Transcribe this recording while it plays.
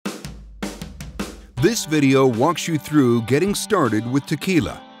This video walks you through getting started with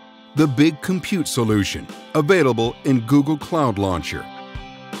Techila, the big compute solution available in Google Cloud Launcher.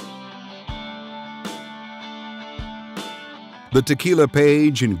 The Techila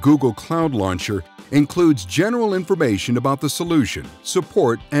page in Google Cloud Launcher includes general information about the solution,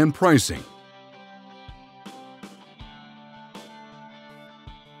 support, and pricing.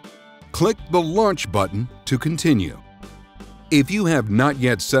 Click the Launch button to continue. If you have not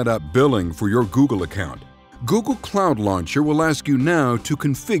yet set up billing for your Google account, Google Cloud Launcher will ask you now to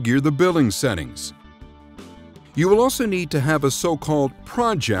configure the billing settings. You will also need to have a so-called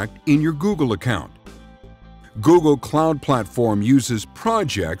project in your Google account. Google Cloud Platform uses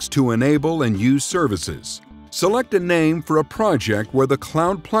projects to enable and use services. Select a name for a project where the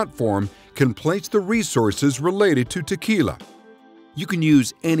Cloud Platform can place the resources related to Techila. You can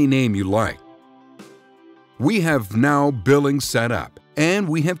use any name you like. We have now billing set up, and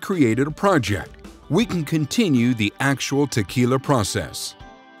we have created a project. We can continue the actual Techila process.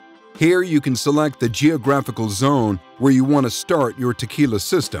 Here you can select the geographical zone where you want to start your Techila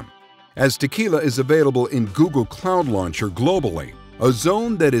system. As Techila is available in Google Cloud Launcher globally, a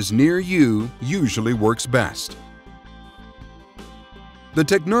zone that is near you usually works best. The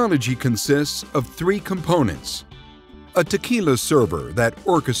technology consists of three components: a Techila server that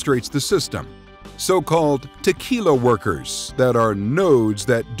orchestrates the system, so-called Techila workers that are nodes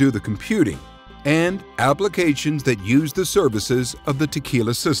that do the computing, and applications that use the services of the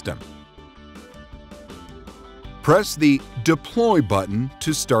Techila system. Press the Deploy button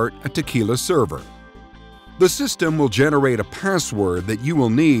to start a Techila server. The system will generate a password that you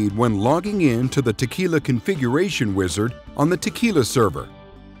will need when logging in to the Techila configuration wizard on the Techila server.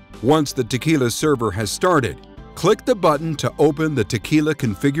 Once the Techila server has started, click the button to open the Techila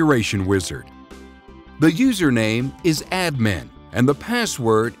configuration wizard. The username is admin, and the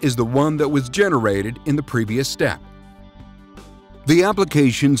password is the one that was generated in the previous step. The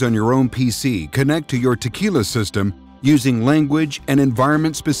applications on your own PC connect to your Techila system using language and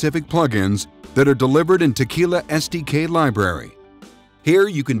environment-specific plugins that are delivered in Techila SDK library. Here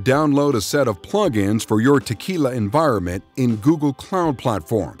you can download a set of plugins for your Techila environment in Google Cloud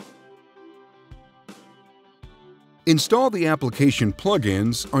Platform. Install the application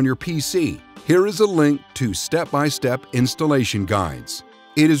plugins on your PC. Here is a link to step-by-step installation guides.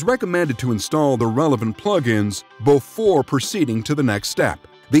 It is recommended to install the relevant plugins before proceeding to the next step.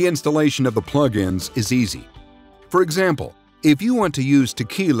 The installation of the plugins is easy. For example, if you want to use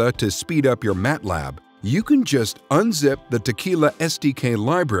Techila to speed up your MATLAB, you can just unzip the Techila SDK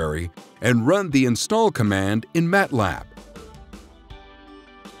library and run the install command in MATLAB.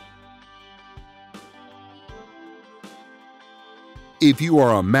 If you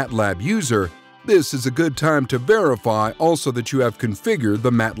are a MATLAB user, this is a good time to verify also that you have configured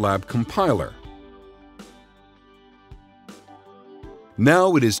the MATLAB compiler.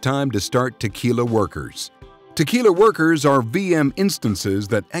 Now it is time to start Techila workers. Techila workers are VM instances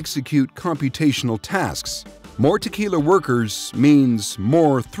that execute computational tasks. More Techila workers means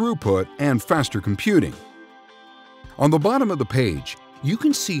more throughput and faster computing. On the bottom of the page, you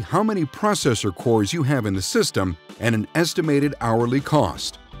can see how many processor cores you have in the system and an estimated hourly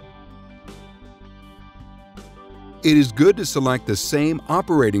cost. It is good to select the same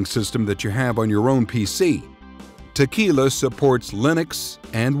operating system that you have on your own PC. Techila supports Linux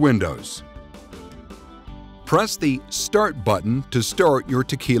and Windows. Press the Start button to start your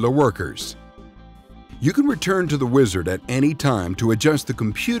Techila workers. You can return to the wizard at any time to adjust the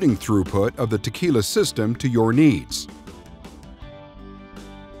computing throughput of the Techila system to your needs.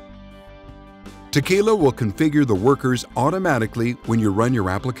 Techila will configure the workers automatically when you run your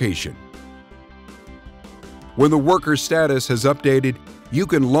application. When the worker status has updated, you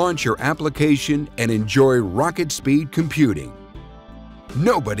can launch your application and enjoy rocket speed computing.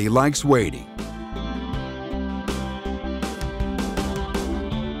 Nobody likes waiting.